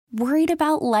Worried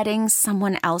about letting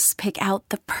someone else pick out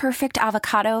the perfect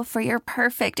avocado for your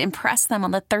perfect impress them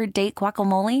on the third date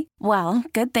guacamole? Well,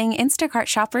 good thing Instacart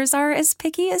shoppers are as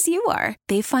picky as you are.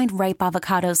 They find ripe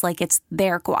avocados like it's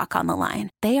their guac on the line.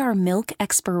 They are milk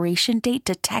expiration date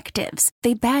detectives.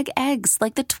 They bag eggs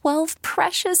like the 12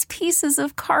 precious pieces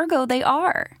of cargo they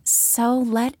are. So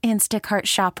let Instacart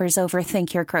shoppers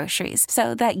overthink your groceries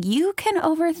so that you can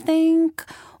overthink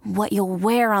what you'll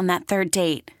wear on that third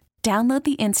date. Download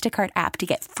the Instacart app to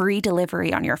get free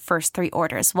delivery on your first 3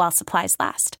 orders while supplies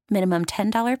last. Minimum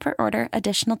 $10 per order.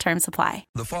 Additional terms apply.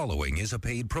 The following is a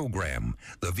paid program.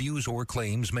 The views or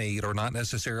claims made are not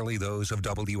necessarily those of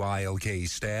WILK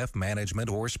staff, management,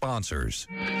 or sponsors.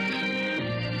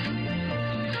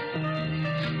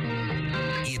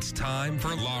 It's time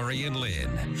for Laurie and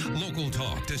Lynn. Local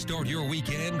talk to start your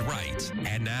weekend right.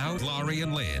 And now, Laurie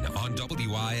and Lynn on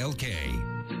WILK.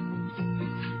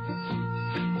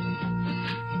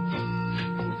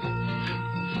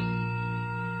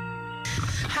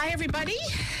 Hi, everybody.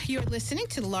 You're listening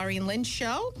to the Laurie and Lynn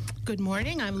Show. Good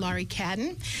morning. I'm Laurie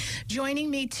Cadden. Joining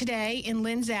me today in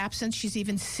Lynn's absence, she's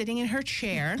even sitting in her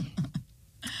chair,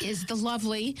 is the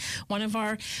lovely, one of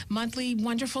our monthly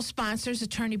wonderful sponsors,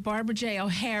 attorney Barbara J.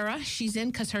 O'Hara. She's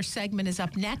in because her segment is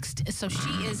up next. So she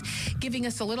is giving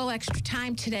us a little extra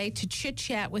time today to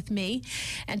chit-chat with me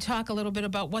and talk a little bit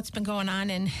about what's been going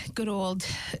on in good old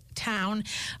town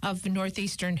of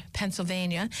northeastern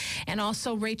Pennsylvania. And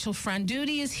also Rachel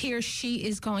Franduti is here. She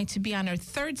is going to be on her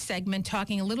third segment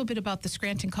talking a little bit about the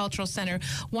Scranton Cultural Center,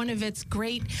 one of its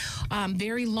great,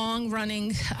 very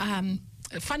long-running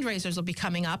fundraisers will be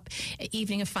coming up,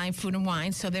 Evening of Fine Food and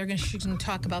Wine, so she's going to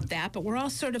talk about that. But we're all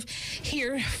sort of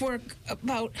here for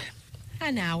about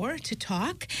an hour to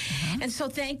talk. And so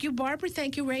thank you, Barbara.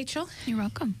 Thank you, Rachel. You're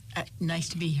welcome. Nice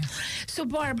to be here. So,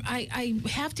 Barb, I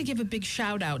have to give a big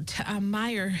shout out to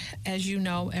Meyer. As you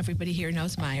know, everybody here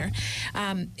knows Meyer.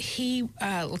 He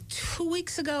 2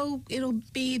 weeks ago,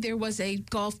 there was a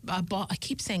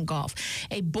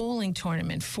bowling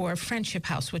tournament for Friendship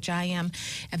House, which I am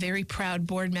a very proud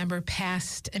board member,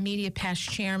 immediate past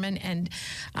chairman, and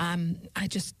I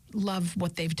just love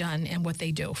what they've done and what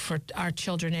they do for our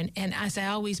children. And as I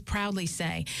always proudly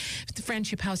say, the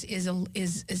Friendship House is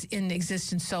in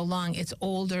existence so long, it's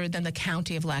older than the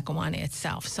county of Lackawanna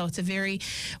itself. So it's a very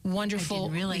wonderful. I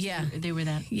didn't realize they were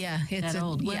that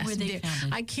old. When were they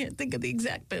founded? I can't think of the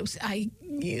exact, but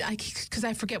because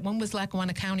I forget, when was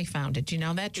Lackawanna County founded? Do you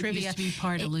know that trivia? It used to be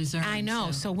part of Luzerne. I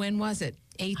know. So when was it?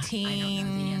 I don't know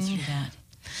the answer to that.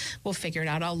 We'll figure it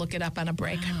out. I'll look it up on a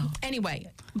break. Wow. Anyway,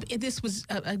 this was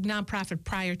a nonprofit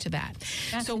prior to that.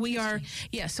 So we are,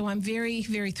 so I'm very,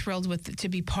 very thrilled to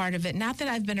be part of it. Not that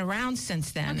I've been around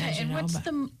since then. Okay, as you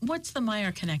and what's the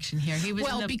Meyer connection here? He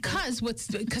was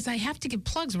because I have to give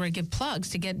plugs where I give plugs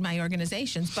to get my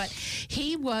organizations. But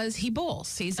he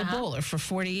bowls. He's a bowler for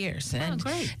 40 years, and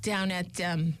great. down at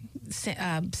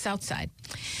Southside,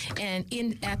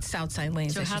 and at Southside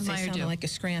Lanes. So how'd Meyer do? Like a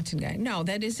Scranton guy. No,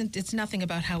 that isn't. It's nothing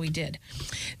about how he did.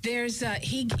 There's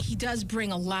he does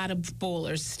bring a lot of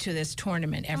bowlers to this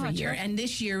tournament every year, and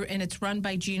this year, and it's run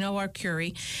by Gino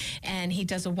Arcuri, and he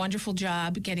does a wonderful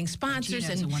job getting sponsors.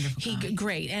 Gino's a wonderful guy.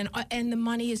 Great, and the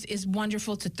money is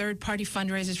wonderful to third party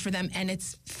fundraisers for them, and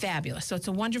it's fabulous. So it's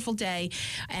a wonderful day,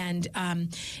 and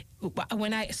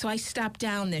I stopped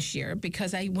down this year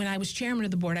because when I was chairman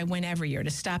of the board, I went every year to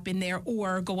stop in there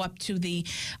or go up to the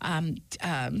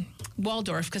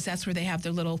Waldorf, because that's where they have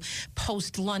their little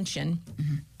post luncheon.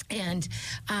 Mm-hmm. And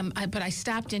but I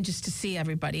stopped in just to see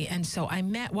everybody. And so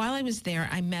while I was there,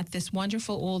 I met this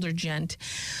wonderful older gent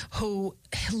who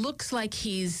looks like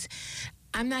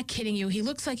I'm not kidding you. He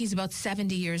looks like he's about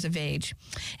 70 years of age.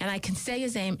 And I can say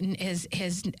his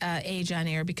age on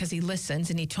air because he listens,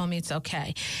 and he told me it's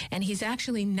okay. And he's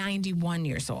actually 91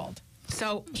 years old.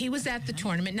 So he was at the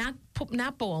tournament,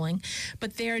 not bowling,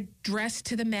 but they're dressed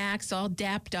to the max, all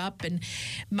dapped up. And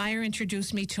Meyer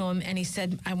introduced me to him, and he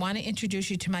said, I want to introduce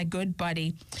you to my good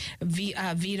buddy,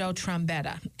 Vito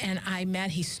Trombetta. And I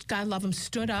met, God love him,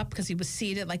 stood up because he was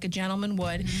seated like a gentleman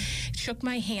would, shook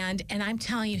my hand, and I'm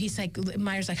telling you,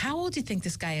 Meyer's like, how old do you think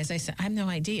this guy is? I said, I have no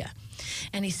idea.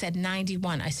 And he said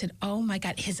 91. I said, oh my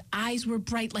God, his eyes were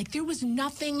bright. Like there was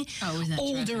nothing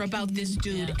older about this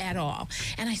dude at all.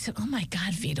 And I said, oh my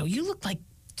God, Vito, you look like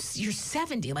you're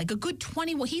 70, like a good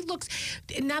 21. He looks,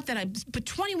 but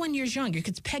 21 years younger. You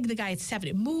could peg the guy at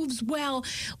 70. Moves well,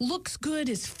 looks good,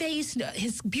 his face,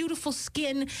 his beautiful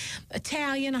skin,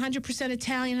 Italian, 100%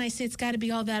 Italian. I say it's got to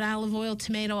be all that olive oil,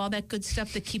 tomato, all that good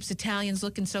stuff that keeps Italians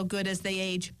looking so good as they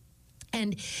age.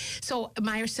 And so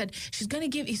Meyer said, she's going to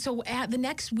give, so at the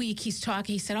next week he's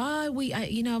talking, he said,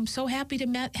 I'm so happy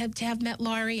to have met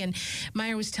Laurie. And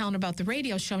Meyer was telling about the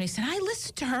radio show. And he said, I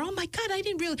listened to her. Oh my God, I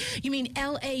didn't really, you mean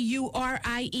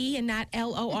Laurie and not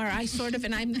Lori sort of.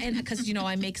 And because,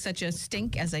 I make such a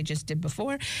stink as I just did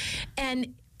before.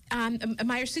 And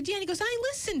Meyer said, yeah, and he goes, I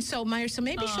listened. So Meyer said,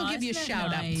 maybe she'll give you a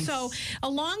shout out. So a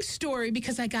long story,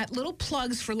 because I got little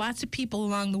plugs for lots of people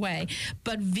along the way.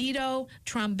 But Vito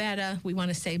Trombetta, we want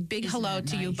to say big hello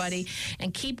to you, buddy,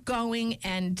 and keep going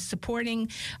and supporting.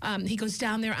 He goes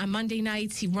down there on Monday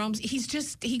nights. He roams.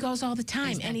 He goes all the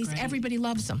time, and everybody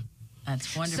loves him.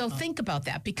 That's wonderful. So think about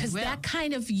that, because that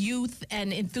kind of youth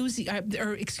and enthusiasm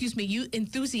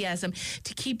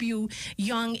to keep you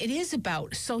young, it is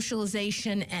about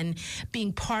socialization and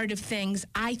being part of things,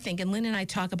 I think. And Lynn and I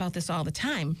talk about this all the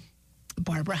time,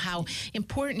 Barbara, how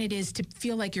important it is to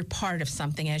feel like you're part of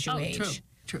something as you age.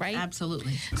 True. Right?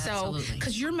 Absolutely. So,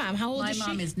 because your mom, how old is she? My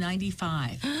mom is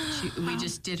 95. We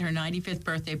just did her 95th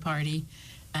birthday party.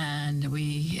 And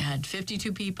we had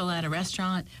 52 people at a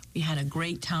restaurant. We had a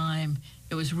great time.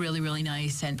 It was really, really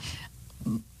nice. And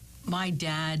my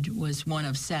dad was one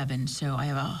of 7, so I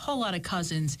have a whole lot of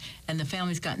cousins, and the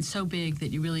family's gotten so big that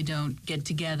you really don't get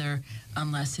together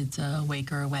unless it's a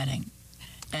wake or a wedding.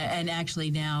 And actually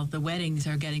now the weddings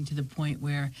are getting to the point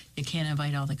where you can't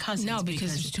invite all the cousins. No,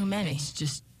 because there's too many. It's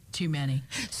just too many.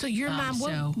 So your mom,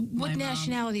 what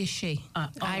nationality is she?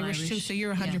 Irish too. So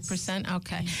you're 100%. Yes.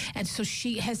 Okay. And so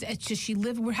does she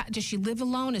live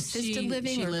alone? Is sister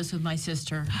living? She lives with my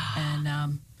sister,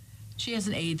 and she has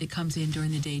an aide that comes in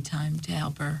during the daytime to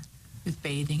help her with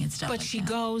bathing and stuff. But she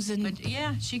goes and. But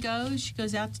yeah, she goes. She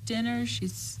goes out to dinner.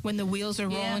 When the wheels are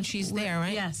rolling, she's there,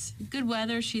 right? Yes. Good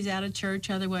weather. She's out of church.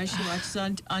 Otherwise, she watches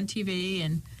on TV,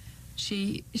 and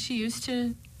she used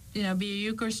to, be a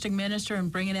Eucharistic minister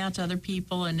and bring it out to other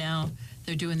people, and now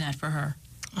they're doing that for her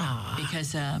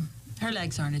because her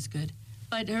legs aren't as good.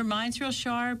 But her mind's real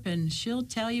sharp, and she'll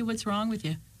tell you what's wrong with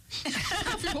you.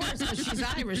 Of course, because she's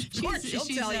Irish. Of course, she'll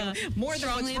tell you more than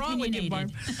what's wrong with you,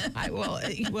 Barb. Well,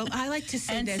 I like to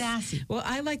say and this. Sassy. Well,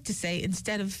 I like to say,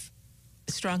 instead of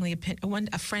strongly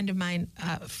a friend of mine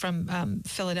from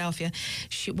Philadelphia,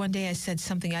 one day I said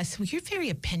something. I said, well, you're very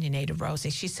opinionated,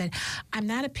 Rosie. She said, I'm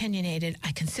not opinionated.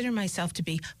 I consider myself to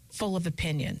be full of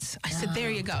opinions. I said,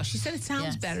 there you go. She said, it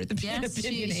sounds better than being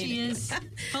opinionated. She is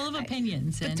full of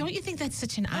opinions. But don't you think that's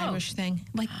such an Irish thing?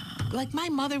 Like my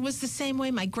mother was the same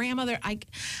way. My grandmother, I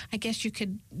guess you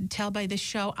could tell by this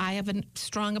show, I have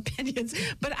strong opinions.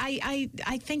 But I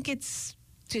think it's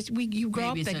just you grow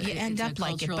up that you end up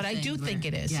like it. But I do think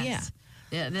it is,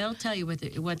 Yeah, they'll tell you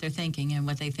what they're thinking and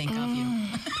what they think of you.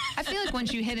 I feel like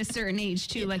once you hit a certain age,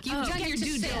 too, like you've done your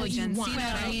due diligence, you know what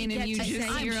I mean? And you just,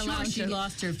 you're allowed to. She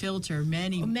lost her filter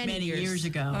many years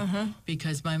ago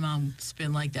because my mom's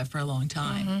been like that for a long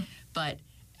time. But,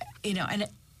 and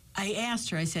I asked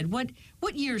her, I said,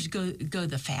 what years go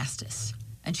the fastest?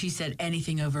 And she said,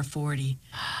 anything over 40.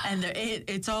 And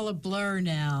it's all a blur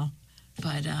now.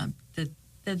 But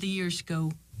the years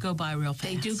go by real fast.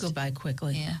 They do go by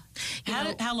quickly.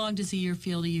 Yeah. How long does a year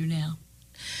feel to you now?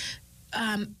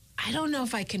 I don't know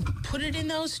if I can put it in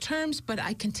those terms, but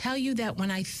I can tell you that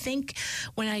when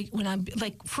I'm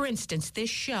like, for instance, this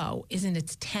show is in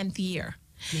its 10th year.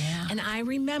 Yeah. And I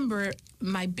remember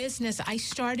my business, I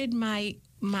started my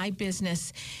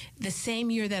business the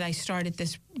same year that I started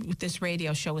this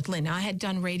radio show with Lynn. Now, I had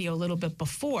done radio a little bit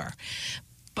before,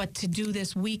 but to do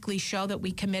this weekly show that we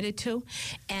committed to,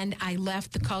 and I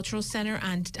left the Cultural Center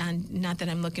on not that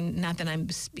I'm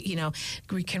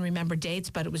can remember dates,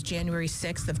 but it was January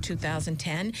 6th of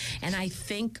 2010, and I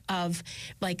think of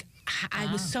like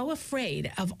I was so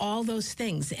afraid of all those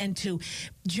things and to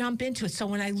jump into it. So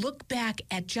when I look back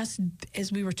at just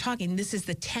as we were talking, this is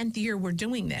the 10th year we're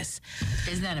doing this.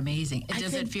 Isn't that amazing?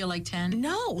 Does it feel like 10?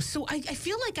 No. So I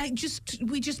feel like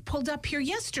we just pulled up here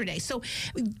yesterday. So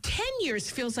 10 years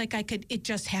feels like it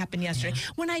just happened yesterday.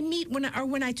 Yeah.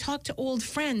 When I talk to old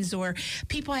friends or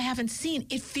people I haven't seen,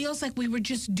 it feels like we were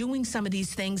just doing some of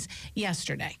these things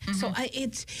yesterday. So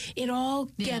it all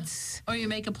gets. Or you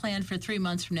make a plan for 3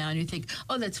 months from now and you think,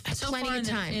 oh, that's so plenty far of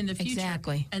time in the future.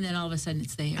 Exactly. And then all of a sudden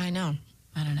it's there. I know.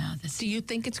 I don't know. Do you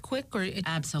think it's quick or?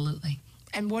 Absolutely.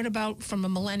 And what about from a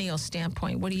millennial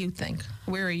standpoint? What do you think?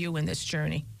 Where are you in this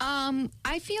journey?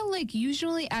 I feel like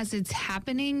usually as it's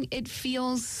happening, it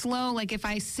feels slow. Like if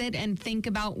I sit and think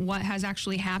about what has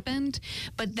actually happened,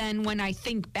 but then when I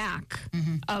think back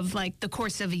of like the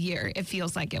course of a year, it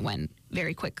feels like it went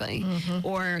very quickly.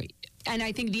 Or And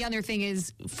I think the other thing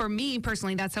is, for me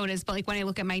personally, that's how it is. But like when I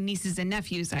look at my nieces and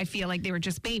nephews, I feel like they were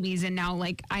just babies, and now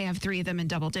like I have 3 of them in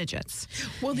double digits.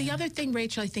 Well, the other thing,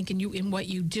 Rachel, I think in what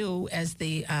you do as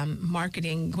the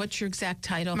marketing, what's your exact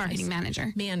title? Marketing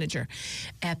manager. Manager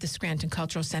at the Scranton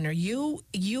Cultural Center. You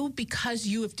because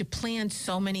you have to plan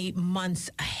so many months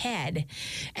ahead,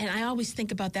 and I always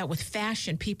think about that with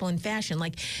fashion, people in fashion.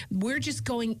 Like we're just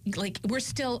going, like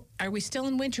are we still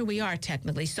in winter? We are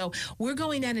technically. So we're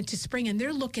going out into spring, and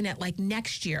they're looking at like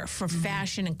next year for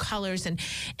fashion and colors, and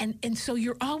so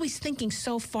you're always thinking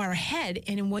so far ahead.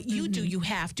 And in what you do, you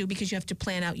have to, because you have to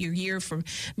plan out your year for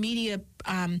media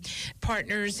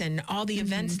partners and all the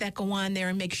events that go on there,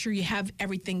 and make sure you have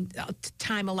everything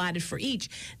time allotted for each.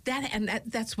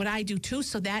 That's what I do too,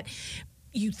 so that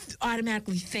you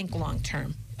automatically think long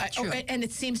term. And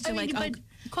it seems to but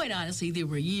quite honestly, there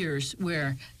were years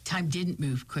where time didn't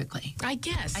move quickly. I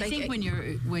guess. I think when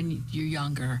you're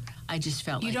younger, I just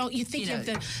felt you think you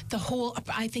have the whole.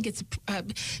 I think it's. Do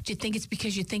you think it's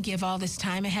because you think you have all this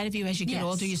time ahead of you? As you get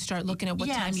older, you start looking at what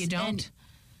time you don't.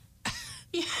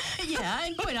 Yeah,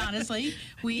 and quite honestly,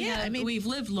 we've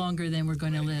lived longer than we're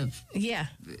going to live. Yeah,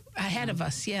 ahead of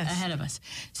us, yes. Ahead of us.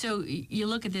 So you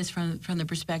look at this from the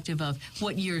perspective of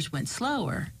what years went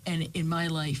slower, and in my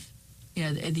life,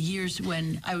 the years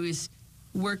when I was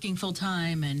working full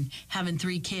time and having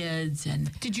 3 kids.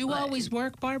 And did you always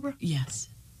work, Barbara? Yes.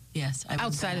 I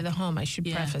outside of the home. I should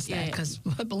preface that, because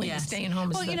staying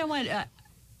home is. Well, you know what?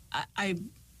 I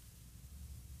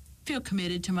feel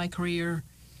committed to my career.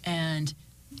 And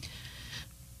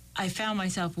I found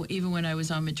myself, even when I was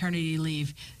on maternity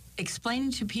leave, explaining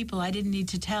to people I didn't need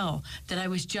to tell that I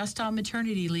was just on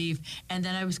maternity leave and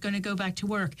that I was going to go back to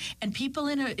work. And people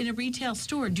in a retail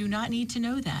store do not need to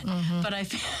know that. But I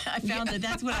found that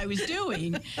that's what I was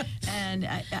doing. And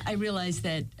I realized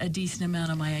that a decent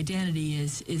amount of my identity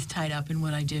is tied up in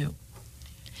what I do.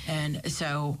 And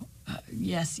so...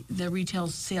 yes, the retail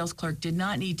sales clerk did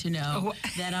not need to know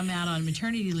that I'm out on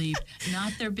maternity leave.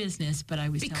 Not their business, but I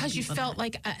was because you felt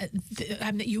like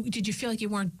did you feel like you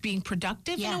weren't being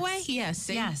productive in a way? Yes.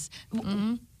 Yes.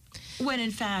 When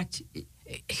in fact,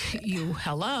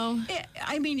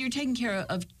 I mean, you're taking care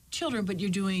of children, but you're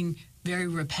doing very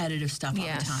repetitive stuff all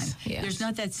the time. Yes. There's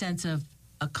not that sense of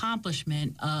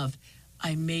accomplishment of.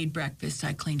 I made breakfast,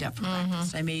 I cleaned up from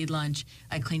breakfast. I made lunch,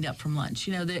 I cleaned up from lunch.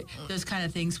 Those kind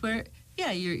of things where,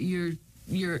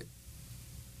 you're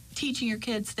teaching your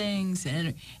kids things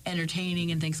and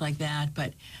entertaining and things like that.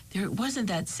 But there wasn't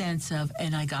that sense of,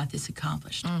 and I got this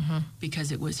accomplished,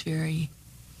 because it was very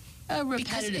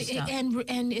repetitive stuff.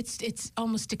 And it's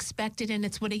almost expected, and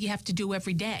it's what you have to do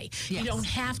every day. Yes. You don't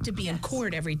have to be in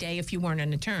court every day if you weren't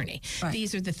an attorney. Right.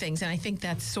 These are the things, and I think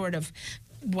that's sort of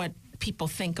what people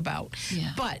think about.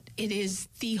 But it is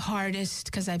the hardest,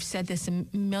 because I've said this a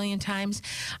million times.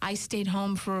 I stayed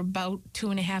home for about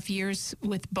 2.5 years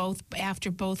after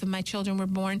both of my children were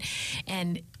born,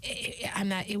 and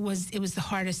it was the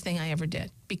hardest thing I ever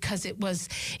did, because there was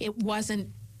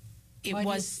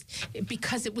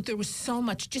so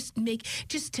much,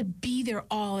 just to be there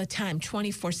all the time,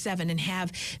 24/7, and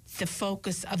have the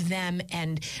focus of them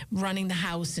and running the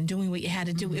house and doing what you had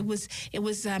to do. It was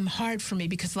hard for me,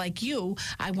 because like you,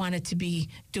 I wanted to be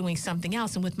doing something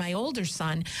else. And with my older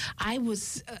son,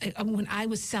 when I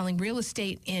was selling real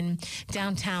estate in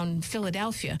downtown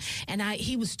Philadelphia, and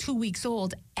he was 2 weeks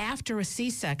old after a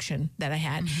C-section that I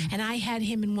had, and I had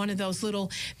him in one of those little,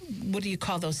 what do you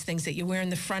call those things that you wear in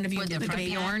the front of you? Like a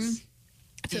Bjorn?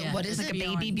 What is it? Like a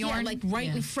baby Bjorn? Yeah, like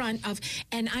in front of,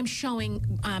 and I'm showing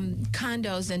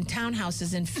condos and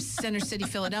townhouses in Center City,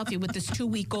 Philadelphia, with this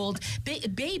 2-week-old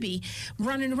baby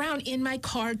running around in my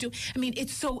car. To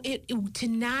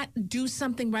not do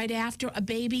something right after a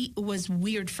baby was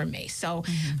weird for me. So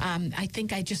I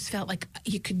think I just felt like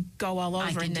you could go all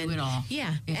over. I and then do it all.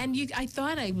 Yeah. And I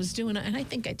thought I was doing it, and I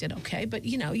think I did okay. But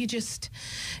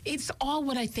it's all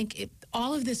what I think.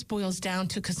 All of this boils down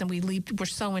to, because then we're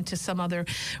so into some other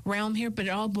realm here, but it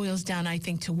all boils down, I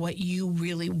think, to what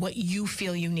you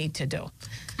feel you need to do,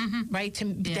 right?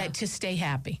 To stay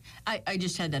happy. I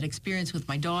just had that experience with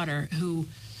my daughter, who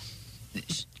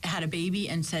had a baby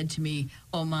and said to me,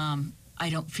 "Oh, Mom, I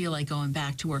don't feel like going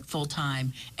back to work full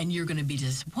time, and you're going to be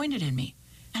disappointed in me."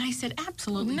 And I said,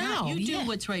 "Absolutely not. You do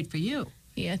what's right for you."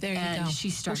 Yeah, there you go. And she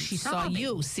started. She saw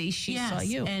you. See, she saw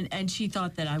you. And she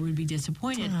thought that I would be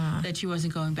disappointed that she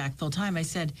wasn't going back full time. I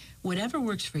said, whatever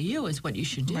works for you is what you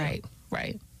should do.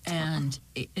 Right. And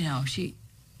she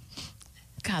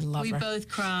God love We her. both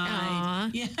cried. Aw.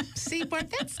 Yeah. See, Barb,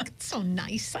 that's so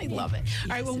nice. I love it. All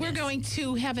right, well, we're going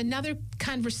to have another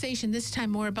conversation, this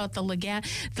time more about the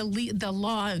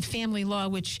law and family law,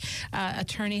 which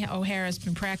Attorney O'Hara has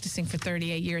been practicing for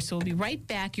 38 years. So we'll be right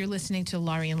back. You're listening to the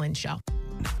Laurie and Lynn Show.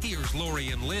 Here's Laurie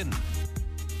and Lynn.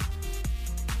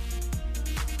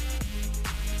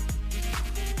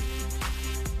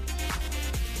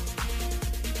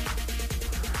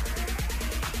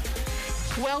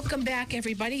 Welcome back,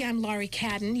 everybody. I'm Laurie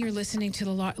Cadden. You're listening to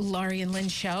the Laurie and Lynn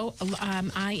Show.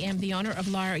 I am the owner of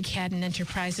Laurie Cadden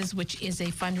Enterprises, which is a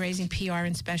fundraising, PR,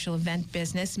 and special event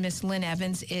business. Miss Lynn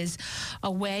Evans is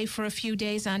away for a few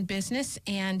days on business,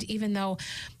 and even though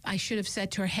I should have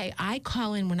said to her, hey, I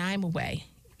call in when I'm away.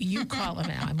 You call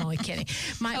him out. I'm only kidding.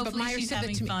 Hopefully Myra she's said that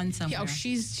having to me. fun somewhere. Yeah,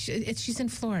 she's in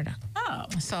Florida. Oh.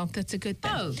 So that's a good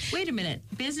thing. Oh, wait a minute.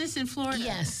 Business in Florida?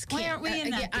 Yes. Why aren't we in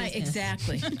that business?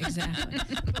 Exactly.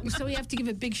 So we have to give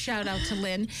a big shout out to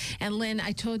Lynn. And Lynn,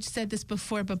 I said this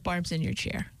before, but Barb's in your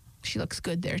chair. She looks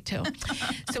good there, too.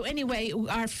 So anyway,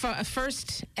 our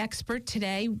first expert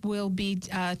today will be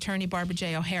attorney Barbara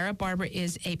J. O'Hara. Barbara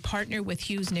is a partner with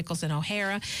Hughes, Nichols, and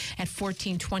O'Hara at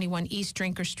 1421 East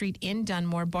Drinker Street in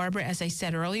Dunmore. Barbara, as I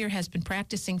said earlier, has been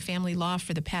practicing family law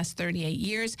for the past 38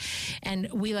 years. And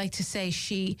we like to say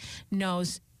she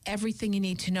knows everything you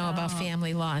need to know about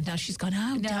family law. Now she's going,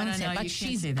 don't say it. But you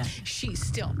can't say that.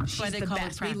 She's why they the call it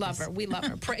best. We love her. We love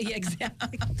her. Yeah,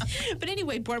 exactly. But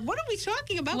anyway, Barb, what are we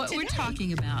talking about What today? we're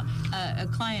talking about, a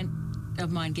client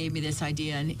of mine gave me this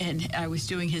idea, and I was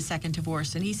doing his second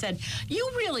divorce, and he said, you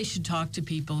really should talk to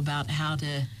people about how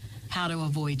to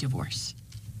avoid divorce.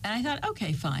 And I thought,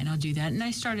 okay, fine, I'll do that. And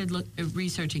I started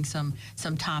researching some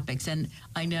topics, and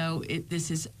I know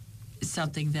this is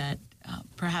something that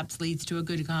perhaps leads to a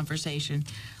good conversation,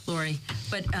 Laurie.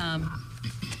 But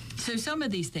so some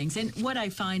of these things, and what I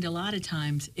find a lot of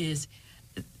times is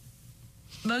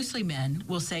mostly men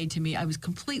will say to me, I was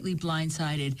completely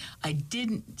blindsided. I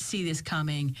didn't see this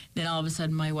coming. Then all of a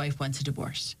sudden my wife wants a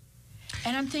divorce.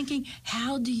 And I'm thinking,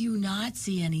 how do you not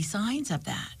see any signs of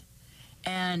that?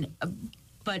 And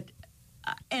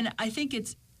I think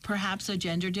it's perhaps a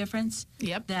gender difference.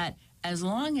 Yep. That as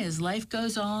long as life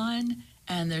goes on,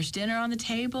 and there's dinner on the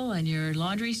table, and your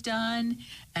laundry's done,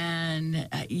 and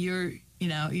you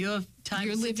have time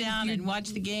to sit down and watch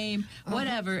the game,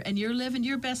 whatever, and you're living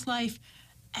your best life,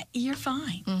 you're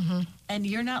fine. Mm-hmm. And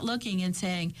you're not looking and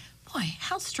saying, boy,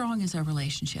 how strong is our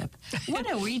relationship?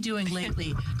 What are we doing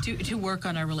lately to work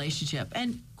on our relationship?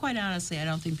 And quite honestly, I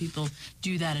don't think people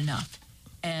do that enough.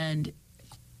 And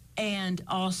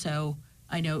also,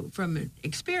 I know from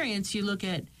experience, you look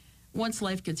at once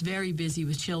life gets very busy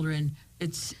with children,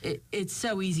 it's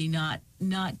so easy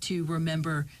not to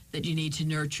remember that you need to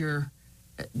nurture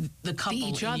the couple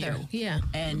each other,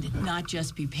 and not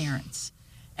just be parents.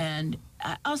 And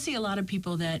I'll see a lot of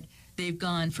people that they've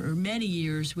gone for many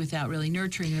years without really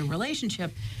nurturing their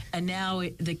relationship, and now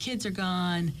the kids are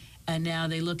gone, and now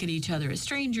they look at each other as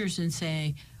strangers and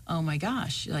say, "Oh my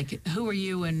gosh, like who are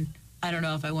you?" And I don't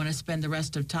know if I want to spend the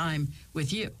rest of time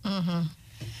with you. Mm-hmm.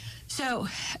 So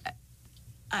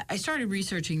I started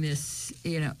researching this,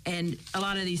 and a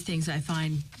lot of these things I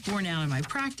find borne out in my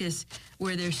practice,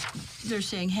 where they're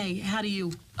saying, hey, how do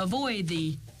you avoid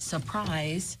the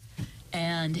surprise,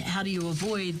 and how do you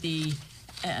avoid the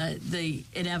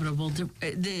inevitable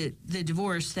the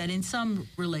divorce that in some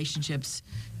relationships,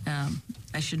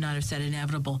 I should not have said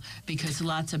inevitable because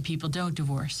lots of people don't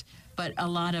divorce, but a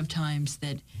lot of times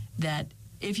that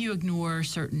if you ignore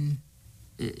certain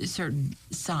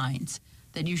signs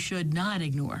that you should not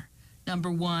ignore.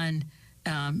 Number one,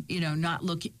 not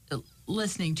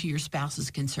listening to your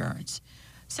spouse's concerns.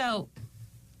 So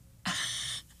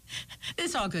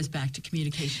this all goes back to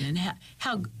communication and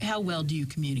how well do you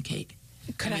communicate?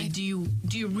 Do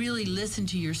you really listen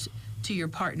to your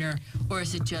partner, or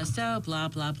is it just blah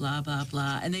blah blah blah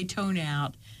blah, and they tone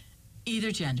out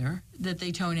either gender, that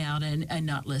they tone out and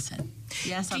not listen?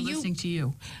 Yes, I'm listening to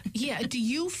you. Yeah. Do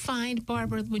you find,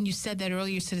 Barbara, when you said that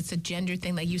earlier, you said it's a gender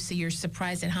thing, like you say you're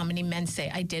surprised at how many men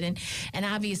say I didn't, and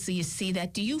obviously you see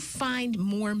that. Do you find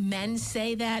more men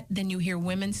say that than you hear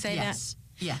women say that?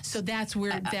 Yes. So that's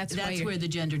where where the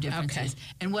gender difference is.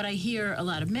 And what I hear a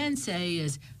lot of men say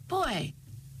is, boy,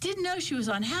 didn't know she was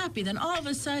unhappy. Then all of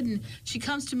a sudden she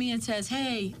comes to me and says,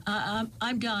 hey,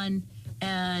 I'm done,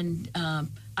 and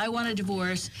I want a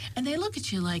divorce. And they look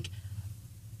at you like,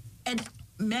 and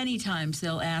many times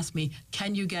they'll ask me,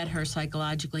 can you get her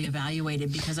psychologically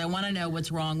evaluated, because I want to know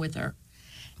what's wrong with her.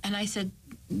 And I said,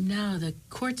 no, the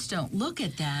courts don't look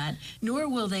at that, nor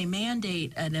will they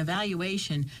mandate an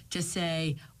evaluation to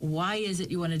say, why is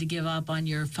it you wanted to give up on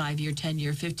your 5-year,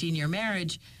 10-year, 15-year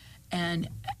marriage? And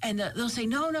they'll say,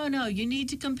 no, you need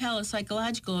to compel a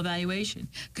psychological evaluation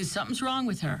because something's wrong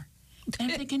with her.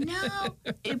 And I'm thinking, no,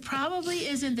 it probably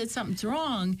isn't that something's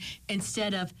wrong.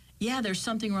 Instead of, yeah, there's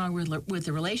something wrong with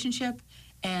the relationship,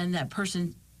 and that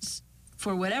person,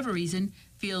 for whatever reason,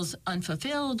 feels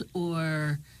unfulfilled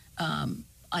or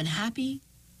unhappy,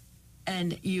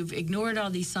 and you've ignored all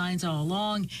these signs all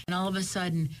along, and all of a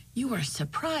sudden you are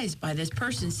surprised by this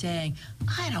person saying,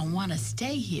 I don't want to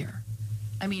stay here.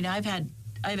 I mean, I've had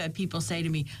people say to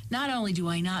me, not only do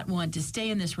I not want to stay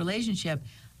in this relationship,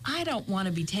 I don't want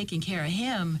to be taking care of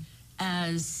him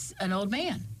as an old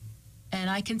man. And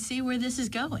I can see where this is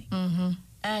going. Mm-hmm.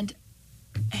 And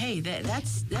hey,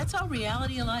 that's all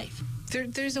reality of life.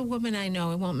 There's a woman I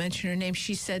know, I won't mention her name.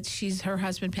 She said her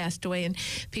husband passed away, and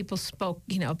people spoke,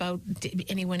 about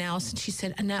anyone else. And she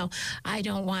said, no, I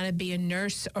don't want to be a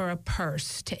nurse or a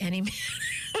purse to any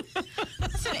man.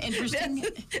 That's an interesting,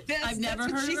 I've never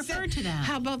heard it referred to that.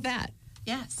 How about that?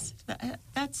 Yes,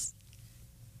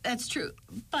 that's true.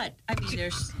 But, I mean,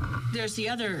 there's the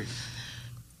other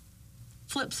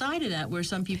flip side of that where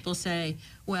some people say,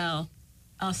 well,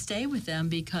 I'll stay with them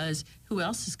because who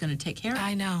else is going to take care of them?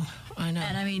 I know. And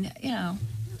I mean,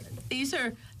 these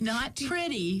are not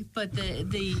pretty, but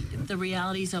the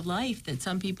realities of life that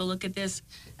some people look at this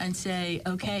and say,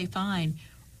 okay, fine,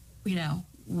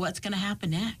 what's going to happen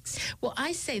next? Well,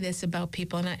 I say this about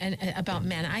people and about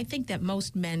men. I think that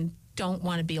most men don't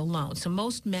want to be alone. So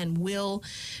most men will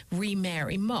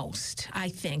remarry. Most, I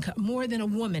think, more than a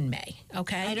woman may.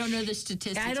 Okay. I don't know the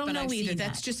statistics. I don't know I've either.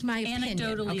 That's just my opinion.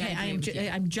 Anecdotally, okay,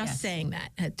 I'm just saying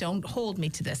that. Don't hold me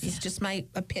to this. It's just my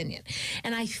opinion.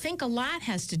 And I think a lot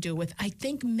has to do with. I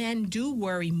think men do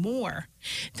worry more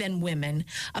than women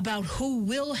about who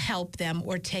will help them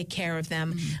or take care of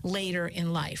them later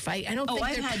in life. I don't think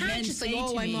I've they're had men consciously. say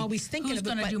to me, I'm always thinking who's of it.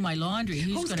 Who's going to do my laundry?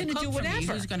 Who's going to cook do for whatever? me?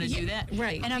 Who's going to do that?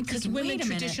 Right. And I'm because thinking, women wait a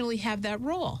minute. traditionally have that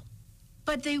role.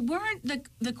 But they weren't,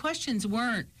 the questions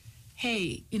weren't,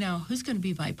 hey, who's going to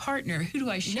be my partner? Who do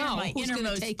I share my who's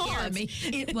innermost take thoughts? care of me?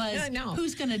 It was,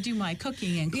 who's going to do my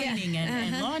cooking and cleaning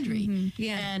and laundry? Mm-hmm.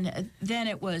 Yeah. And then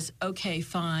it was, okay,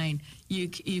 fine. You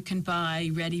can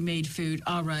buy ready-made food.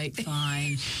 All right,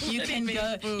 fine. You can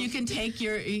go. You can take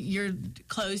your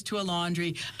clothes to a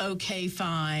laundry. Okay,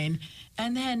 fine.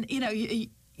 And then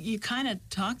you kind of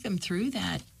talk them through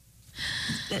that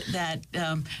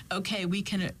okay, we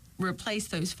can replace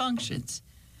those functions.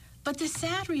 But the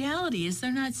sad reality is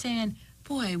they're not saying,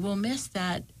 boy, we'll miss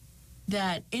that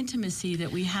intimacy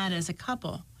that we had as a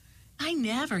couple. I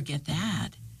never get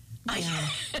that. Yeah.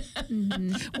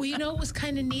 Well, it was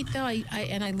kind of neat, though.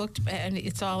 I looked, and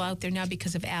it's all out there now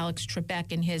because of Alex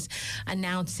Trebek and his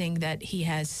announcing that he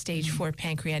has stage 4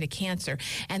 pancreatic cancer.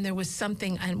 And there was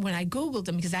something, and when I Googled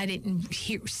him, because I didn't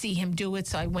see him do it,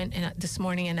 so I went this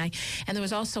morning, and there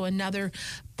was also another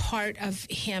part of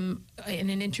him in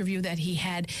an interview that he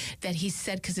had that he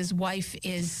said, because his wife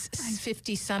is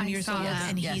 50-some years old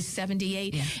and he's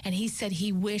 78, and he said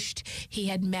he wished he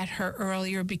had met her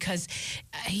earlier because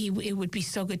it would be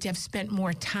so good to have spent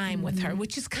more time with her,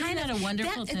 which is kind of a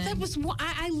wonderful thing. That was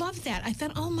I love that. I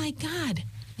thought, oh my God.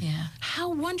 Yeah.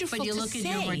 How wonderful to say. But you look at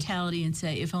your mortality and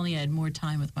say, if only I had more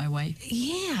time with my wife.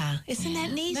 Yeah. Isn't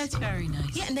that neat? That's very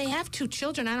nice. Yeah, and they have 2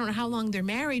 children. I don't know how long they're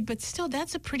married, but still,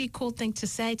 that's a pretty cool thing to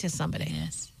say to somebody.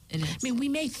 Yes, it is. I mean, we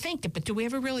may think it, but do we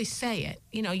ever really say it?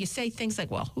 You say things like,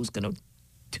 well, who's going to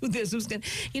do this? Who's going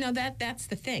to... that's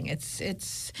the thing.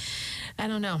 It's I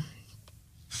don't know.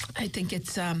 I think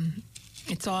it's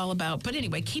all about... But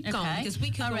anyway, keep going, because we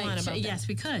could go on about that. Yes,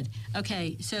 we could.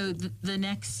 Okay, so the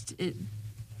next...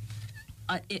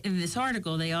 in this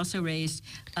article, they also raised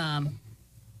that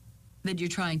you're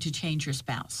trying to change your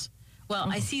spouse. Well,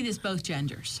 I see this both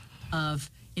genders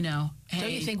of, hey...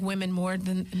 Don't you think women more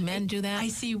than men do that? I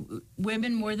see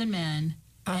women more than men.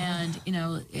 And,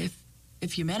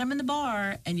 if you met him in the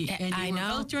bar and you were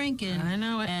both drinking... I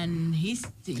know it. And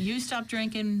you stopped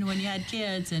drinking when you had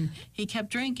kids and he kept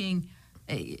drinking,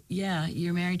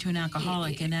 you're married to an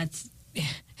alcoholic, and that's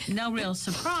no real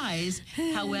surprise.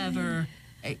 However...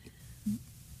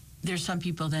 there's some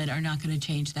people that are not going to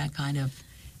change that kind of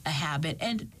a habit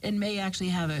and may actually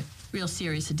have a real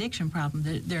serious addiction problem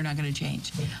that they're not going to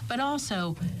change. But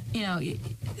also,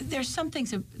 there's some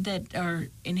things that are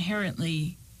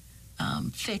inherently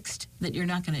fixed that you're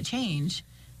not going to change.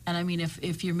 And I mean,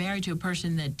 if you're married to a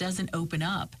person that doesn't open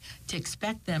up, to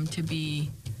expect them to be,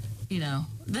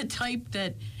 the type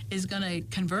that is going to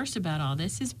converse about all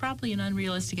this is probably an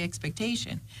unrealistic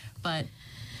expectation. But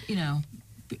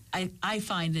I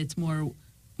find it's more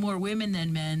women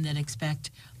than men that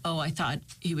expect, oh, I thought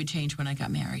he would change when I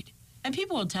got married. And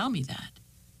people will tell me that,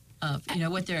 of,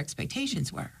 what their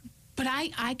expectations were. But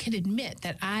I can admit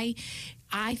that I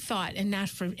thought, and not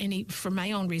for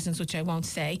my own reasons, which I won't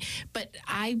say, but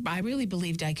I really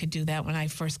believed I could do that when I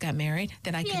first got married,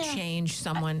 that I could change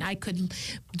someone. I could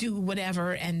do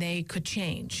whatever and they could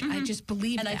change. I just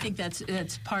believed and that. I think that's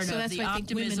part of the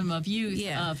optimism of youth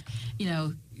of,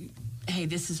 hey,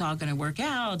 this is all going to work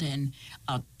out, and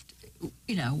I'll,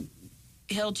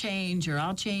 he'll change or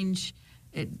I'll change.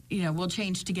 We'll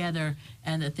change together,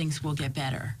 and that things will get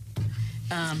better.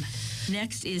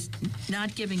 Next is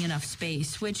not giving enough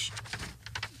space, which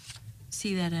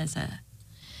see that as a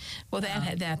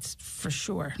that's for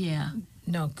sure. Yeah.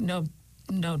 No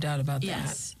doubt about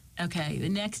yes. that. Okay. The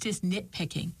next is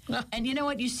nitpicking, and you know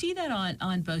what? You see that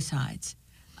on both sides.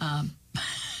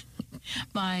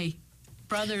 My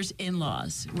brother's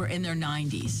in-laws were in their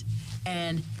 90s,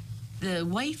 and the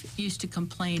wife used to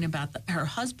complain about her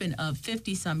husband of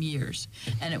 50-some years.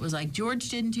 And it was like, George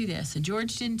didn't do this, and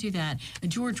George didn't do that.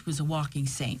 And George was a walking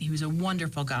saint. He was a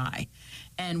wonderful guy.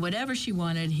 And whatever she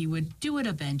wanted, he would do it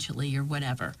eventually or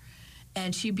whatever.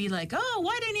 And she'd be like, oh,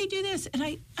 why didn't he do this? And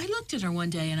I looked at her one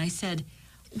day and I said,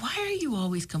 why are you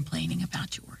always complaining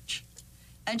about George?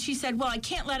 And she said, well, I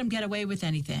can't let him get away with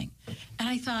anything. And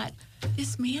I thought,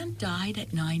 this man died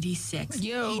at 96.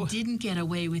 He didn't get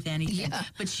away with anything. Yeah.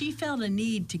 But she felt a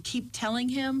need to keep telling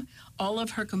him all of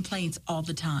her complaints all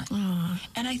the time.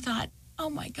 And I thought,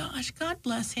 oh my gosh, God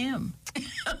bless him.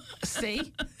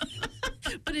 See?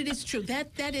 But it is true.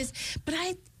 That is, but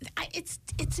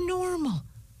it's normal.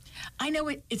 I know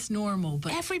it's normal,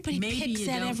 but everybody maybe picks you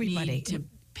at don't everybody. Need to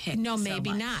pick no, so maybe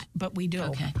much. not, but we do.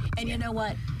 Okay. And you know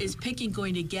what? Is picking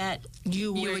going to get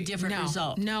you a different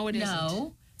result? No, it isn't.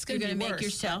 No. You're going to make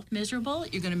yourself miserable.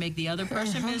 You're going to make the other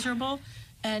person miserable.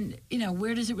 And,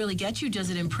 where does it really get you? Does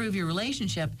it improve your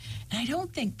relationship? And I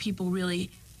don't think people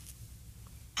really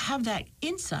have that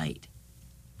insight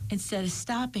instead of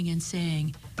stopping and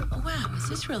saying, oh, wow, is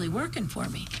this really working for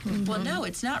me? Well, no,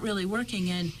 it's not really working.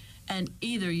 And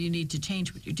either you need to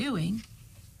change what you're doing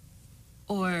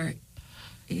or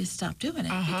you stop doing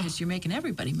it because you're making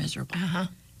everybody miserable.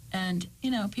 And,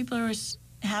 people are as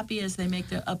happy as they make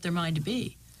up their mind to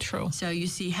be. True. So you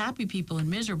see happy people in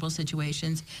miserable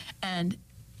situations and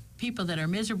people that are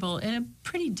miserable in a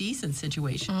pretty decent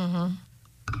situation. So,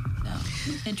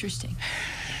 interesting.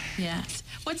 Yes.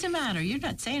 What's the matter? You're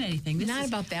not saying anything. This not is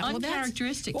about that.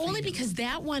 Uncharacteristic. Well, only because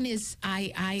that one is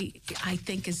I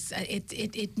think is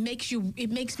it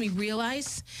makes me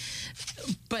realize,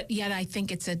 but yet I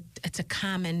think it's a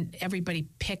common, everybody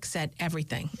picks at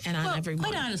everything and on everyone.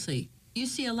 Quite honestly, you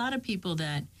see a lot of people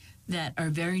that are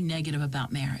very negative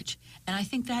about marriage. And I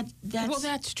think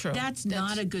that's true. That's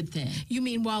not a good thing. You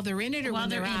mean while they're in it or when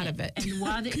they're out of it? And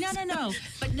while no.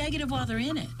 But negative while they're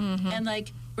in it. And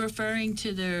like referring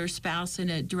to their spouse in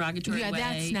a derogatory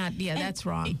way. That's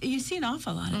wrong. You see an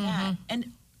awful lot of that.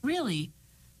 And really,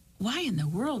 why in the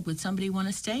world would somebody want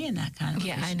to stay in that kind of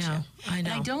relationship? I know. And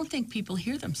I don't think people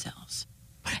hear themselves.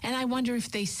 And I wonder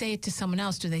if they say it to someone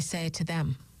else, do they say it to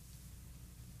them?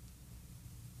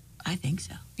 I think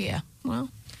so. Yeah.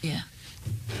 Well. Yeah.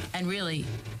 And really,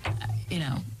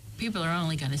 people are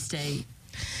only going to stay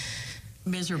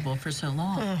miserable for so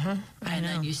long. And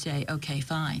then you say, okay,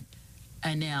 fine.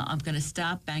 And now I'm going to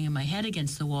stop banging my head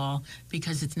against the wall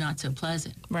because it's not so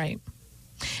pleasant. Right.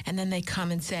 And then they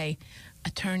come and say,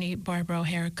 Attorney Barbara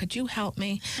O'Hara, could you help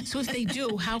me? So if they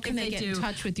do, how can they get in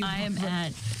touch with you? I am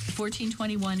at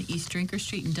 1421 East Drinker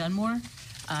Street in Dunmore.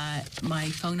 My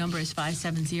phone number is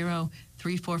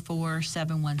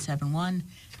 570-344-7171.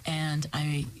 And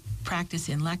I practice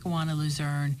in Lackawanna,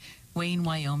 Luzerne, Wayne,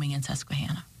 Wyoming, and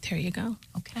Susquehanna. There you go.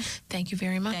 Okay. Thank you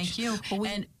very much. Thank you.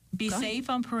 And be safe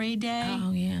on parade day.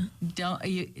 Oh, yeah.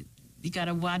 You got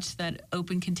to watch that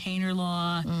open container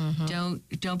law.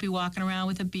 Don't be walking around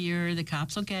with a beer. The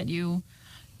cops will get you.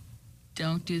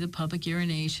 Don't do the public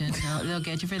urination. They'll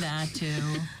get you for that too.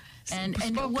 And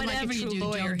whatever you do,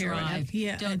 don't drive.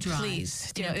 Don't drive.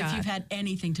 Please, if you've had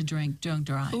anything to drink, don't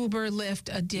drive. Uber, Lyft,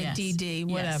 a DD,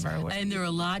 whatever. Yes. And they're a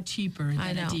lot cheaper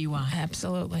than a DUI.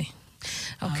 Absolutely.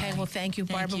 Okay, right. Well, thank you,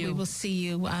 Barbara. We will see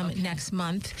you next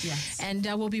month. Yes. And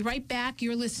we'll be right back.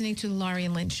 You're listening to the Laurie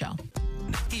and Lynn Show.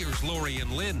 Here's Laurie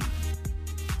and Lynn.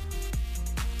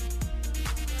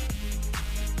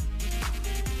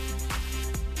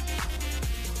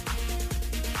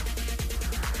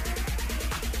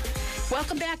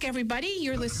 Welcome back, everybody.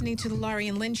 You're listening to the Laurie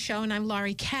and Lynn Show, and I'm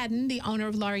Laurie Cadden, the owner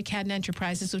of Laurie Cadden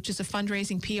Enterprises, which is a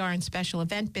fundraising, PR, and special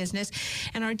event business.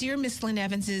 And our dear Miss Lynn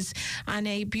Evans is on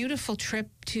a beautiful trip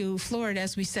to Florida,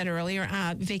 as we said earlier,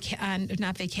 not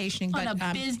vacationing, On but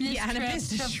a business on a trip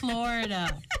business to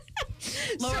Florida.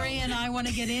 Laurie and I want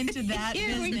to get into that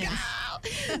Here we business. go.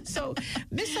 So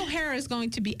Miss O'Hara is going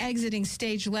to be exiting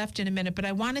stage left in a minute, but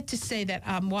I wanted to say that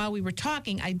while we were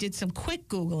talking, I did some quick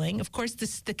Googling. Of course,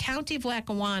 the county of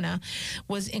Lackawanna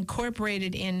was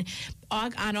incorporated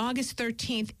on August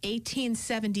 13th,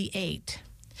 1878.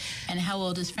 And how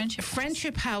old is Friendship House?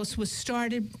 Friendship House was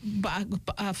started by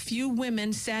a few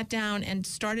women sat down and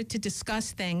started to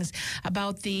discuss things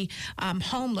about the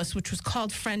homeless, which was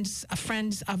called Friends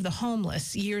of the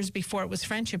Homeless years before it was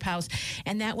Friendship House,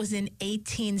 and that was in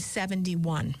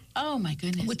 1871. Oh my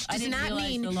goodness! Which I does didn't not realize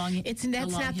mean the long, that's the not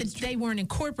long that history. they weren't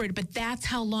incorporated, but that's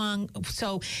how long.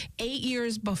 So 8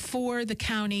 years before the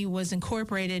county was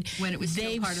incorporated, When it was still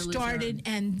they part of started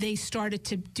Luzerne. and they started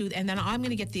to do. And then I'm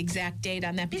going to get the exact date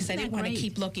on that because Isn't I didn't that want to great?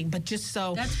 keep looking, but just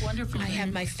so That's wonderful, I have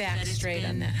Lynn, my that facts it's straight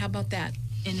on been that. How about that?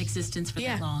 in existence for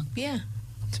Yeah, that long. yeah.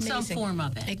 It's Some amazing. form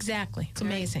of it. Exactly. It's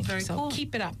Very- amazing. very so cool.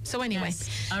 keep it up. So anyway, Yes.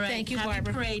 All right. thank you, Happy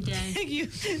Barbara. Parade Day. Thank you.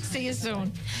 See you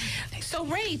soon. So,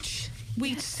 Rach,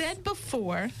 we said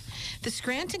before, the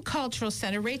Scranton Cultural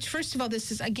Center. Rach, first of all, this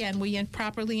is, again, we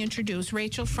properly introduced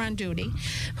Rachel Fronduti,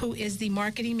 who is the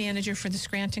marketing manager for the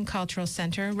Scranton Cultural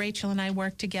Center. Rachel and I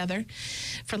worked together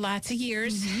for lots of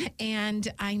years, and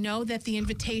I know that the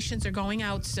invitations are going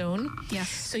out soon. Yes.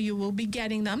 So you will be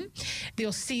getting them.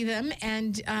 You'll see them,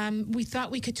 and we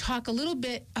thought we could talk a little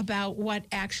bit about what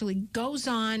actually goes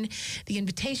on. The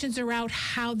invitations are out,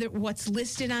 what's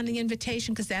listed on the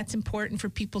invitation, because that's important for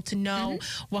people to know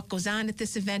what goes on at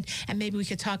this event. And maybe we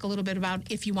could talk a little bit about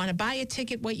if you want to buy a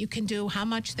ticket, what you can do, how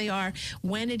much they are,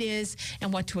 when it is,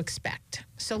 and what to expect.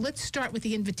 So let's start with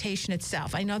the invitation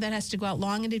itself. I know that has to go out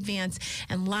long in advance,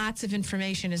 and lots of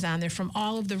information is on there from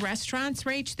all of the restaurants,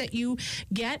 Rach, that you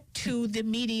get to the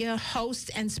media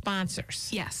hosts and sponsors.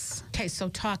 Yes. Okay, so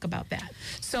talk about that.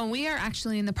 So we are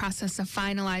actually in the process of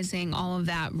finalizing all of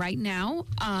that right now,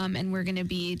 and we're going to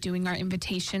be doing our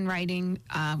invitation writing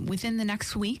within the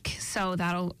next week. So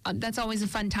that's always a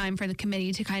fun time for the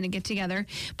committee to kind of get together.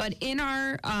 But in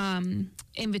our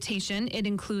invitation, it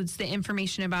includes the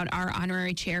information about our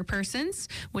honorary chairpersons,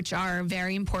 which are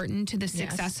very important to the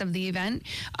success of the event.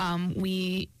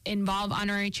 We involve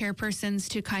honorary chairpersons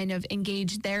to kind of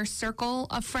engage their circle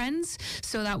of friends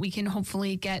so that we can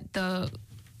hopefully get the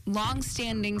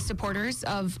long-standing supporters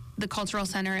of the Cultural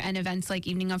Center and events like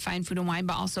Evening of Fine Food and Wine,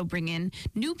 but also bring in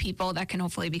new people that can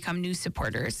hopefully become new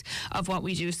supporters of what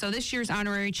we do. So this year's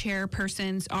honorary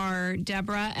chairpersons are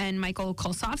Deborah and Michael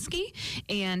Kolsofsky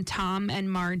and Tom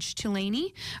and Marge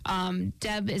Tulaney.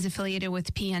 Deb is affiliated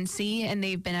with PNC, and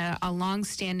they've been a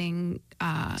long-standing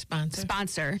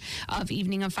sponsor of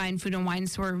Evening of Fine Food and Wine.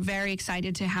 So we're very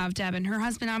excited to have Deb and her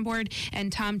husband on board,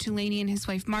 and Tom Tulaney and his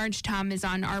wife Marge. Tom is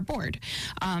on our board.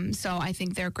 So I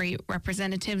think they're great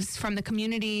representatives from the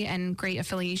community and great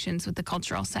affiliations with the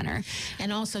Cultural Center.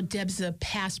 And also, Deb's a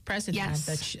past president of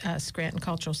the Scranton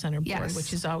Cultural Center board,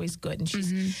 which is always good. And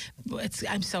she's,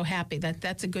 I'm so happy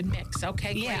that's a good mix.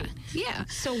 Okay, great. Yeah.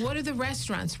 So what are the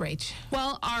restaurants, Rach?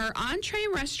 Well, our entree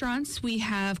restaurants, we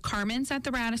have Carmen's at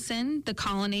the Radisson, the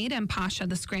Colonnade and Pasha,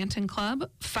 the Scranton Club,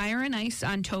 Fire and Ice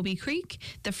on Toby Creek,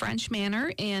 the French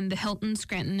Manor, and the Hilton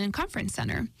Scranton and Conference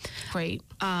Center. Great.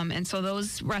 And so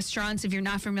those restaurants, if you're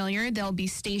not familiar, they'll be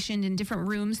stationed in different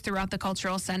rooms throughout the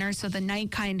Cultural Center. So the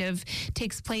night kind of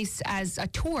takes place as a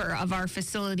tour of our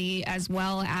facility, as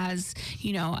well as,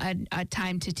 you know, a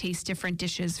time to taste different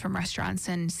dishes from restaurants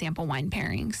and sample wine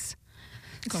pairings.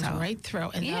 Goes right through.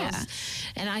 And those,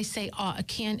 and I say,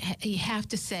 you have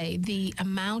to say the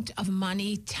amount of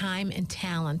money, time, and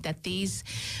talent that these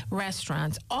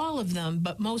restaurants, all of them,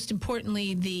 but most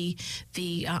importantly,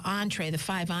 the entree, the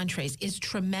 5 entrees, is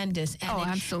tremendous. And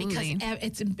absolutely. Because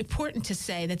it's important to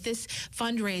say that this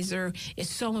fundraiser is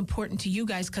so important to you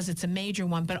guys because it's a major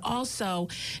one, but also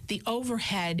the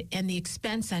overhead and the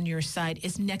expense on your side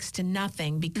is next to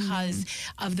nothing because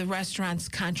of the restaurant's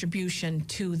contribution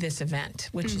to this event,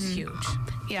 which is huge.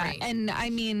 Yeah, Great. and I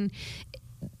mean,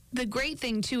 the great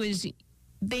thing too is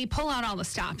they pull out all the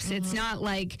stops. It's not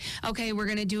like, okay, we're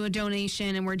going to do a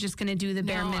donation and we're just going to do the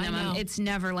bare No, I minimum. know. It's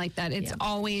never like that. It's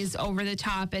always over the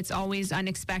top. It's always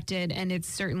unexpected, and it's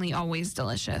certainly always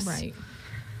delicious. Right.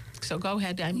 So go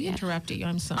ahead. I interrupted you.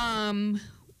 I'm sorry.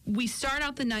 we start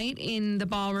out the night in the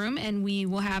ballroom, and we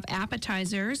will have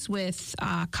appetizers with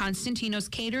Constantino's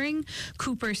Catering,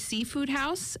 Cooper's Seafood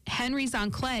House, Henry's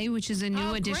on Clay, which is a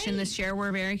new addition this year.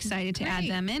 We're very excited to add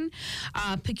them in.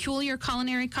 Peculiar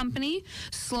Culinary Company,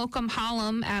 Slocum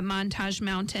Hallam at Montage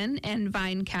Mountain, and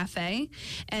Vine Cafe.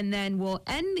 And then we'll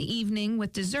end the evening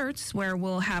with desserts, where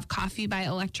we'll have coffee by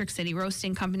Electric City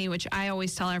Roasting Company, which I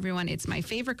always tell everyone it's my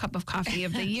favorite cup of coffee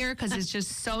of the year because it's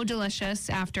just so delicious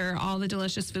after all the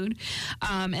delicious food.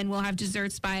 And we'll have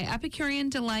desserts by Epicurean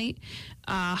Delight,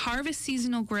 Harvest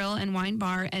Seasonal Grill and Wine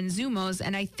Bar, and Zumos.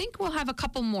 And I think we'll have a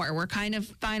couple more. We're kind of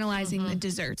finalizing the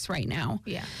desserts right now.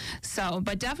 Yeah. So,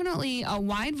 but definitely a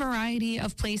wide variety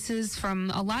of places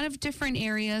from a lot of different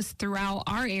areas throughout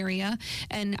our area.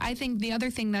 And I think the other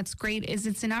thing that's great is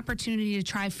it's an opportunity to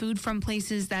try food from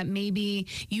places that maybe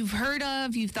you've heard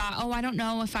of. You've thought, oh, I don't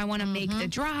know if I want to make the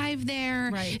drive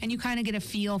there. Right. And you kind of get a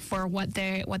feel for what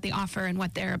they offer and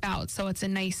what they're about. So it's a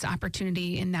nice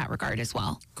opportunity in that regard as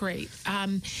well. Great.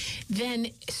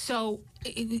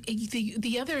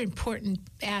 The other important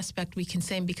aspect we can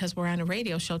say, because we're on a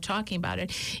radio show talking about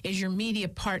it, is your media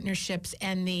partnerships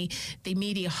and the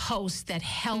media hosts that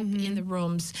help in the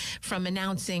rooms, from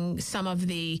announcing some of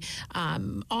the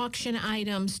auction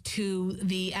items to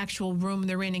the actual room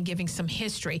they're in and giving some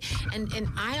history. And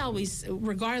I always,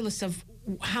 regardless of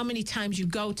how many times you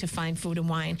go to Fine Food and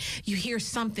Wine, you hear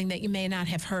something that you may not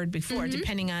have heard before,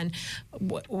 depending on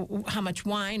how much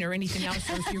wine or anything else,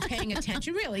 or if you're paying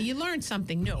attention. Really, you learn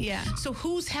something new. Yeah. So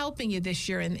who's helping you this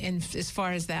year in as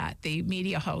far as that, the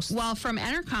media hosts? Well, from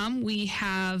Entercom, we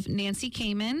have Nancy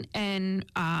Kamen and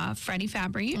Freddie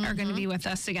Fabry are going to be with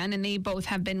us again, and they both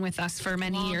have been with us for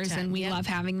many years, time, and we love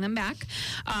having them back.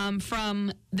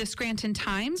 From the Scranton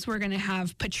Times, we're going to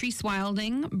have Patrice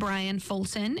Wilding, Brian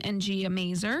Fulton, and Gia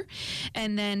Mazer.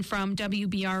 And then from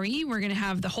WBRE, we're going to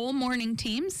have the whole morning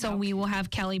team. So we will have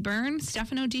Kelly Byrne,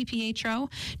 Stefano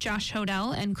DiPietro, Josh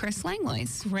Hodel, and Chris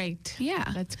Langlois. Great. Yeah.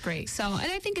 That's great. So,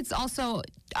 and I think it's also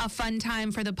a fun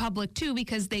time for the public too,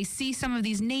 because they see some of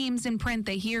these names in print,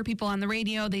 they hear people on the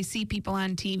radio, they see people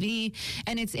on TV,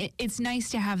 and it's nice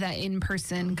to have that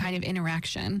in-person kind of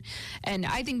interaction. And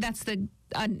I think that's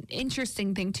an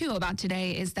interesting thing too about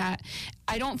today, is that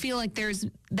I don't feel like there's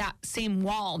that same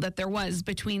wall that there was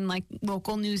between like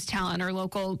local news talent or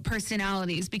local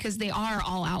personalities, because they are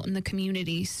all out in the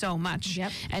community so much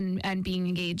and being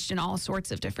engaged in all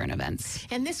sorts of different events.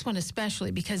 And this one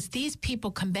especially, because these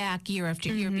people come back year after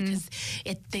year because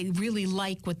they really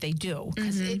like what they do,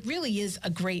 because it really is a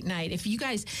great night. If you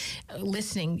guys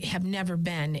listening have never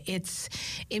been,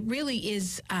 it really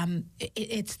is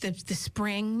it's the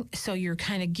spring, so you're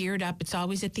kind of geared up. It's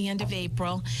always at the end of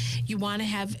April. You want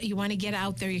to get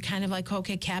out there. You're kind of like,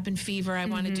 okay, cabin fever, I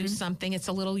want to do something. It's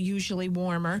a little usually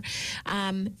warmer,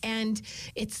 and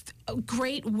it's a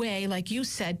great way, like you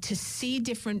said, to see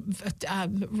different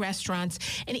restaurants.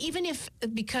 And even if,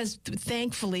 because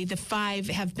thankfully the 5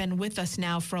 have been with us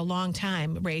now for a long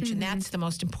time, Rach, and that's the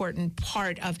most important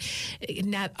part of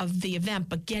not of the event,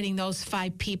 but getting those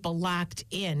 5 people locked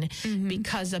in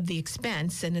because of the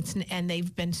expense, and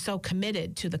they've been so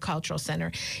committed to the cultural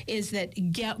center, is that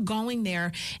going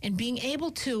there and being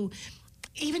able to,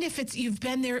 even if you've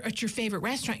been there at your favorite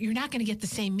restaurant, you're not going to get the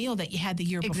same meal that you had the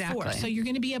year before. So you're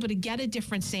going to be able to get a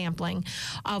different sampling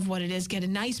of what it is, get a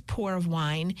nice pour of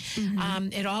wine.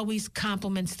 It always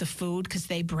complements the food because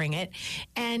they bring it.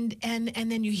 And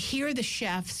then you hear the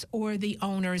chefs or the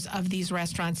owners of these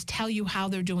restaurants tell you how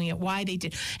they're doing it, why they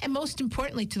did. And most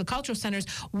importantly to the cultural centers,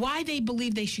 why they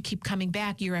believe they should keep coming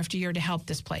back year after year to help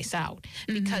this place out.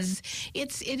 Because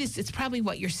it's probably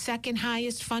what, your second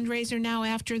highest fundraiser now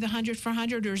after the 100 for 100,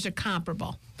 or is it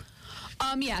comparable?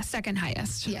 Yeah, second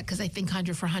highest. Yeah, because I think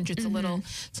 100 for 100 's a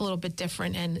little bit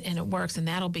different, and it works, and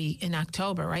that'll be in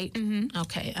October, right?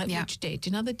 Okay. Which date? Do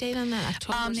you know the date on that?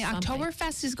 October. The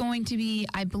Oktoberfest is going to be,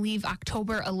 I believe,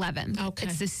 October 11th. Okay.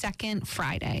 It's the second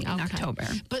Friday in October.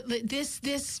 But this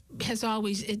has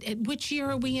always. Which year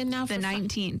are we in now? The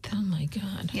 19th. Oh my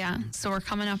God. Yeah. So we're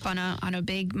coming up on a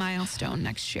big milestone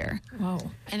next year. Whoa.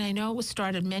 And I know it was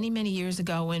started many years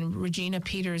ago when Regina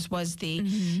Peters was the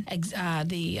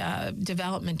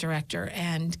development director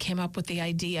and came up with the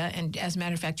idea. And as a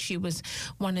matter of fact, she was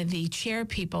one of the chair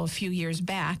people a few years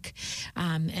back.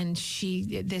 And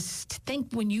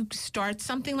when you start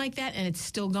something like that and it's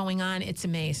still going on, it's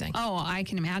amazing. Oh, I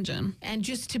can imagine. And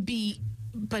just to be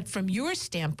but from your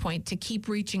standpoint, to keep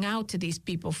reaching out to these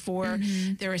people for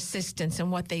their assistance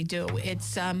and what they do,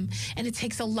 it's and it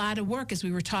takes a lot of work, as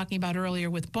we were talking about earlier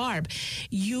with Barb.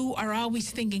 You are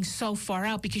always thinking so far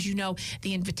out because you know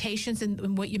the invitations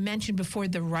and what you mentioned before,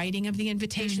 the writing of the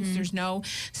invitations. There's no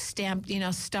stamped,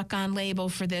 stuck on label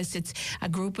for this. It's a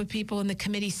group of people in the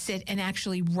committee sit and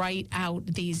actually write out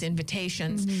these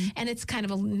invitations, and it's kind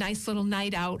of a nice little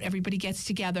night out. Everybody gets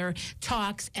together,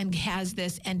 talks, and has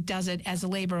this and does it as a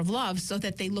labor of love so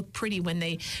that they look pretty when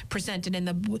they present it.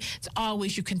 It's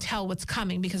always, you can tell what's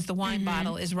coming because the wine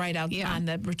bottle is right out on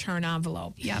the return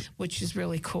envelope, which is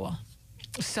really cool.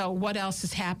 So what else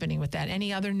is happening with that?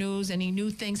 Any other news? Any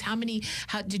new things? How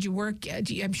did you work?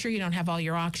 I'm sure you don't have all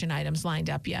your auction items lined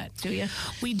up yet, do you?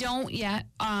 We don't yet.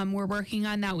 We're working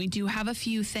on that. We do have a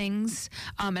few things,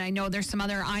 and I know there's some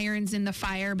other irons in the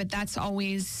fire, but that's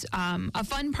always a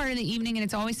fun part of the evening, and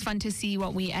it's always fun to see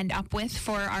what we end up with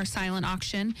for our silent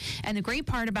auction. And the great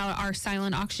part about our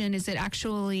silent auction is it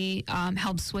actually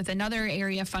helps with another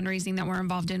area of fundraising that we're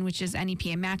involved in, which is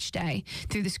NEPA Match Day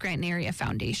through the Scranton Area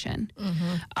Foundation.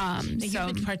 You've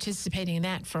been participating in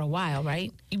that for a while,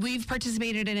 right? We've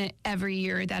participated in it every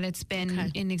year that it's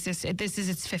been in existence. This is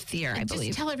its 5th year, I believe.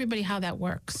 Just tell everybody how that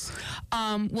works.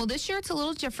 Well, this year it's a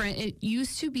little different. It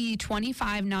used to be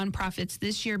 25 nonprofits.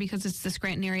 This year, because it's the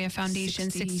Scranton Area Foundation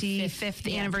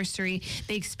 65th anniversary,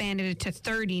 they expanded it to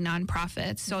 30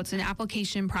 nonprofits. So it's an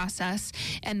application process,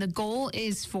 and the goal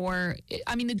is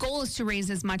to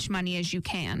raise as much money as you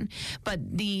can. But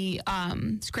the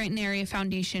Scranton Area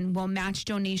Foundation will match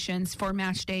donations for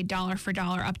Match Day dollar for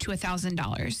dollar up to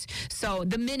 $1,000. So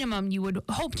the minimum you would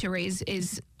hope to raise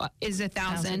is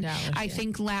 $1,000. I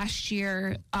think last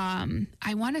year,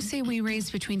 I want to say we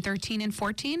raised between 13 and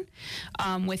 14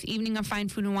 with Evening of Fine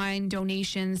Food and Wine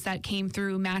donations that came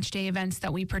through Match Day events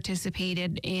that we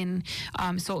participated in.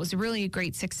 So it was really a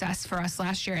great success for us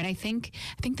last year. And I think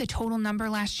the total number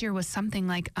last year was something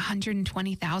like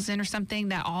 120,000 or something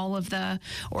that all of the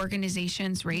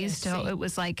organizations raised. So it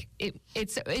was like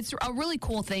it's a really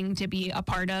cool thing to be a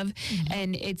part of,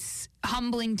 and it's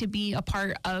humbling to be a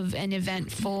part of an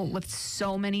event full with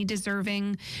so many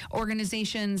deserving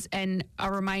organizations, and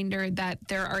a reminder that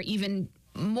there are even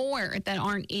more that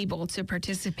aren't able to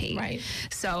participate. Right.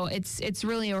 So it's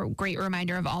really a great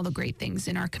reminder of all the great things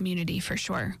in our community, for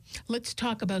sure. Let's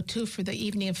talk about, too, for the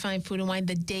Evening of Fine Food and Wine,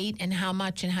 the date and how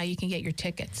much and how you can get your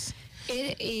tickets.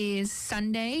 It is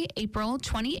Sunday, April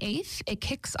 28th. It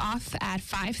kicks off at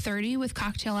 5:30 with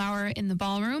cocktail hour in the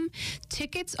ballroom.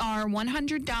 Tickets are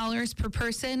 $100 per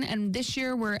person, and this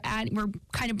year we're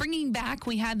kind of bringing back.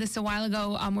 We had this a while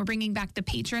ago. We're bringing back the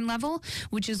patron level,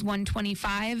 which is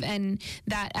 $125, and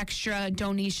that extra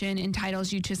donation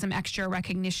entitles you to some extra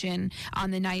recognition on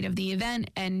the night of the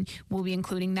event. And we'll be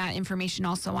including that information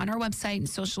also on our website and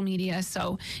social media.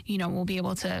 So we'll be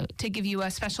able to give you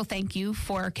a special thank you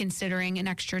for considering an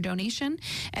extra donation.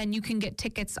 And you can get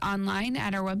tickets online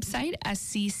at our website,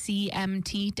 sccmt.org,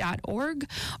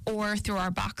 or through our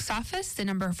box office. The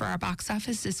number for our box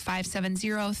office is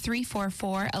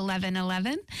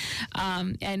 570-344-1111.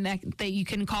 And that you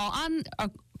can call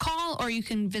or you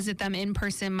can visit them in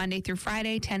person Monday through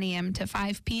Friday, 10 a.m. to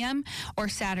 5 p.m., or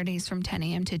Saturdays from 10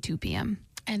 a.m. to 2 p.m.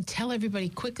 And tell everybody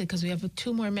quickly, because we have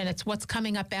 2 more minutes, what's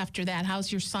coming up after that?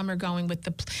 How's your summer going with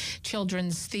the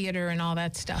children's theater and all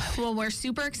that stuff? Well, we're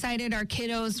super excited. Our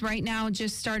kiddos right now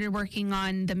just started working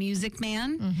on The Music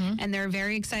Man, and they're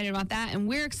very excited about that. And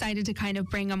we're excited to kind of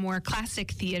bring a more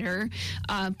classic theater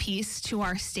piece to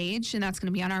our stage, and that's going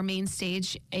to be on our main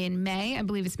stage in May. I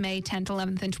believe it's May 10th,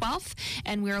 11th, and 12th.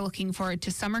 And we're looking forward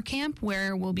to summer camp,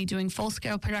 where we'll be doing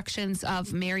full-scale productions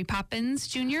of Mary Poppins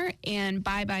Jr. and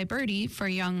Bye Bye Birdie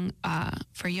for young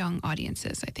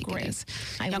audiences, I think. Great. It is.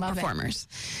 I young love performers.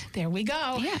 There we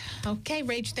go. Yeah. Okay,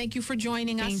 Rach, thank you for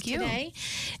joining us today.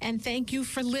 And thank you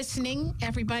for listening,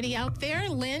 everybody out there.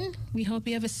 Lynn, we hope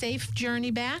you have a safe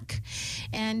journey back.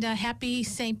 And happy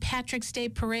St. Patrick's Day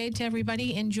parade to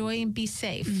everybody. Enjoy and be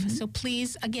safe. So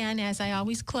please, again, as I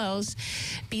always close,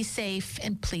 be safe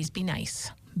and please be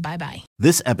nice. Bye-bye.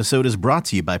 This episode is brought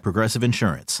to you by Progressive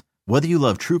Insurance. Whether you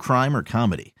love true crime or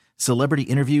comedy, celebrity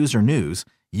interviews or news,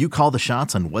 you call the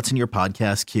shots on what's in your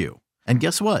podcast queue. And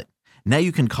guess what? Now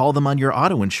you can call them on your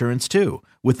auto insurance too,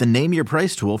 with the Name Your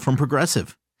Price tool from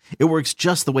Progressive. It works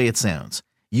just the way it sounds.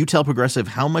 You tell Progressive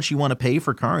how much you want to pay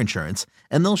for car insurance,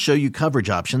 and they'll show you coverage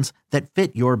options that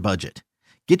fit your budget.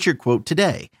 Get your quote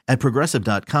today at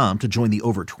Progressive.com to join the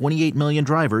over 28 million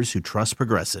drivers who trust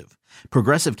Progressive.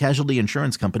 Progressive Casualty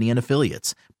Insurance Company and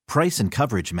Affiliates. Price and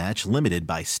coverage match limited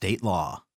by state law.